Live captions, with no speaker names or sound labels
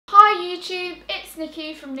YouTube, it's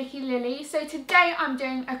Nikki from Nikki Lilly. So today I'm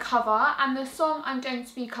doing a cover, and the song I'm going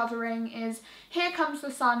to be covering is Here Comes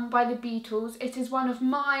the Sun by the Beatles. It is one of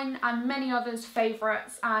mine and many others'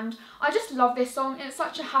 favourites, and I just love this song. It's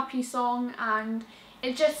such a happy song, and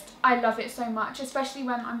I love it so much, especially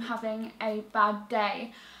when I'm having a bad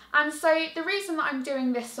day. And so the reason that I'm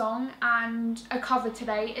doing this song and a cover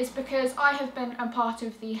today is because I have been a part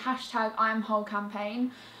of the #IamWhole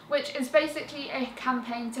campaign, which is basically a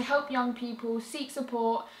campaign to help young people seek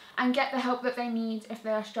support and get the help that they need if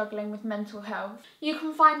they are struggling with mental health. You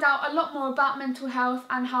can find out a lot more about mental health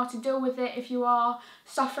and how to deal with it if you are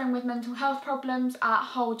suffering with mental health problems at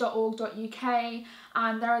whole.org.uk,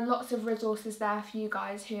 and there are lots of resources there for you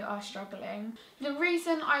guys who are struggling. The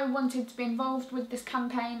reason I wanted to be involved with this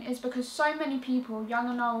campaign is because so many people, young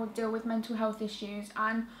and old, deal with mental health issues,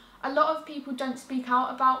 and a lot of people don't speak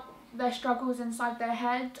out about their struggles inside their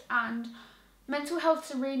head, and mental health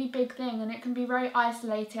is a really big thing and it can be very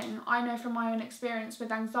isolating. I know from my own experience with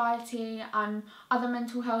anxiety and other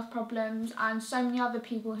mental health problems, and so many other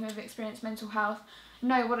people who have experienced mental health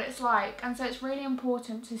know what it's like, and so it's really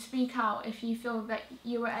important to speak out if you feel that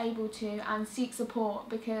you are able to, and seek support,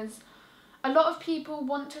 because a lot of people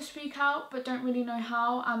want to speak out but don't really know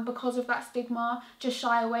how, and because of that stigma just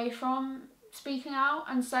shy away from speaking out.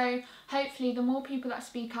 And so hopefully the more people that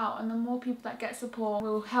speak out and the more people that get support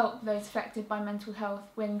will help those affected by mental health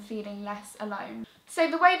when feeling less alone.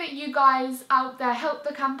 So the way that you guys out there helped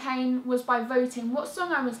the campaign was by voting what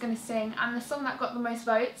song I was going to sing, and the song that got the most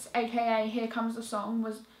votes, aka Here Comes the Sun,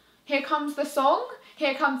 was Here Comes the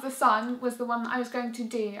Sun was the one that I was going to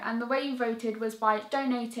do. And the way you voted was by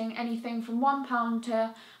donating anything from £1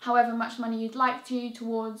 to however much money you'd like to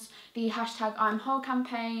towards the #IamWhole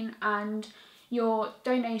campaign, and your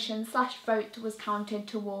donation/vote was counted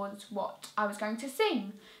towards what I was going to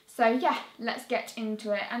sing. So yeah, let's get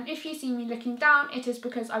into it. And if you see me looking down, it is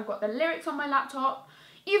because I've got the lyrics on my laptop.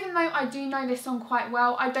 Even though I do know this song quite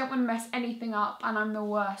well, I don't want to mess anything up, and I'm the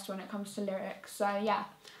worst when it comes to lyrics. So yeah,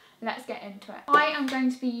 let's get into it. I am going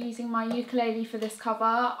to be using my ukulele for this cover.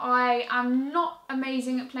 I am not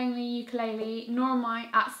amazing at playing the ukulele, nor am I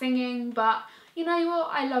at singing, but you know what,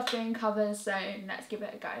 I love doing covers, so let's give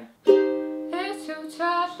it a go. Little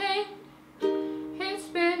darling, it's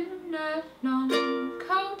been a long,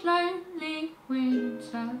 cold, lonely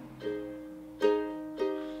winter.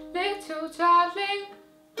 Little darling,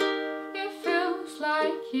 it feels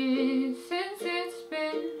like years since it's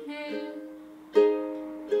been here.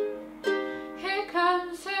 Here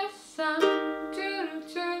comes the sun,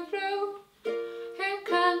 doo-doo-doo-doo. Here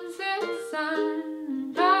comes the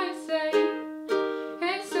sun, I say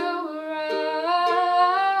it's alright.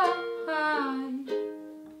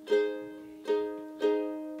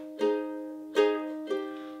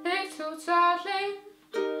 Little darling,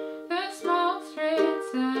 the smiles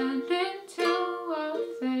return into our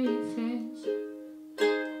faces.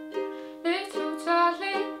 Little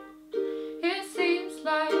darling, it seems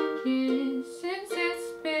like years since it's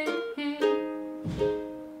been here.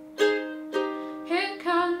 Here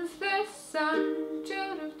comes the sun,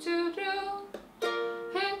 doo-doo-doo-doo.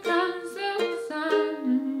 Here comes the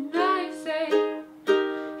sun, I say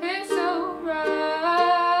it's alright.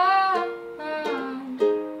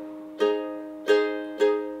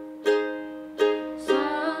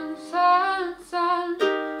 Sun, sun, sun,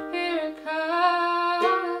 here it comes.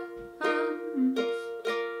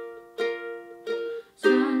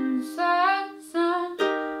 Sun, sun, sun,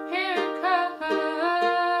 here it comes.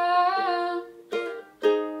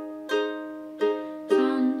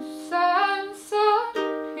 Sun, sun, sun,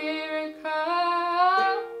 here it comes.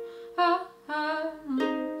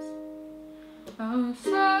 Oh,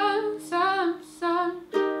 sun, sun, sun,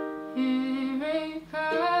 here it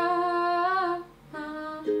comes.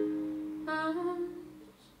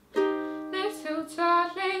 Little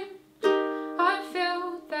darling, I feel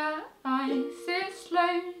that ice is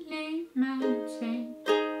slowly melting.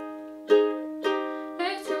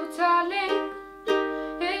 Little darling,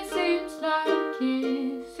 it seems like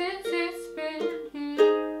years since it's been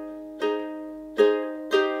here.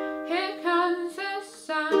 Here comes the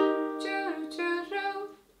sun, doo-doo-doo.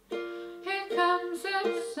 Here comes the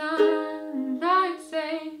sun, I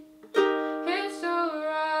say it's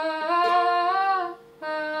alright.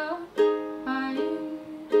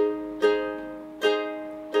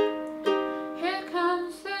 Here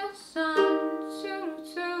comes the sun,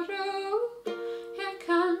 doo-doo-doo. Here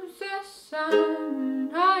comes the sun,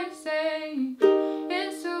 I say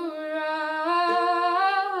it's alright.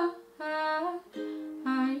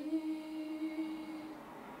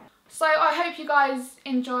 So I hope you guys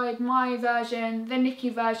enjoyed my version, the Nikki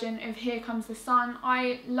version of Here Comes the Sun.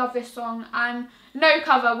 I love this song and no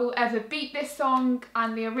cover will ever beat this song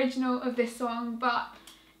and the original of this song, but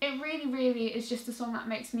it really is just a song that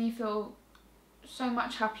makes me feel so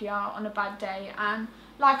much happier on a bad day. And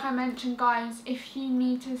like I mentioned, guys, if you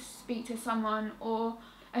need to speak to someone or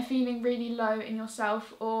are feeling really low in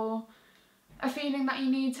yourself or a feeling that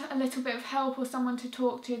you need a little bit of help or someone to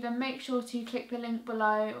talk to, then make sure to click the link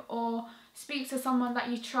below or speak to someone that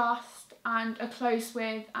you trust and are close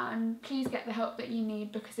with, and please get the help that you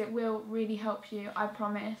need because it will really help you, I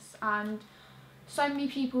promise. And so many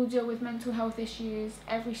people deal with mental health issues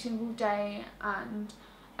every single day and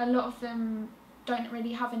a lot of them don't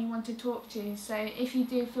really have anyone to talk to. So if you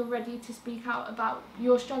do feel ready to speak out about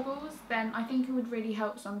your struggles, then I think it would really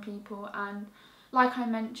help some people. And like I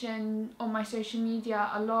mentioned on my social media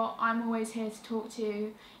a lot, I'm always here to talk to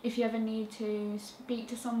you. If you ever need to speak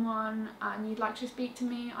to someone and you'd like to speak to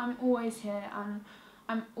me, I'm always here and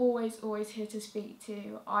I'm always here to speak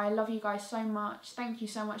to. I love you guys so much. Thank you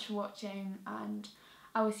so much for watching and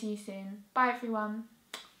I will see you soon. Bye everyone.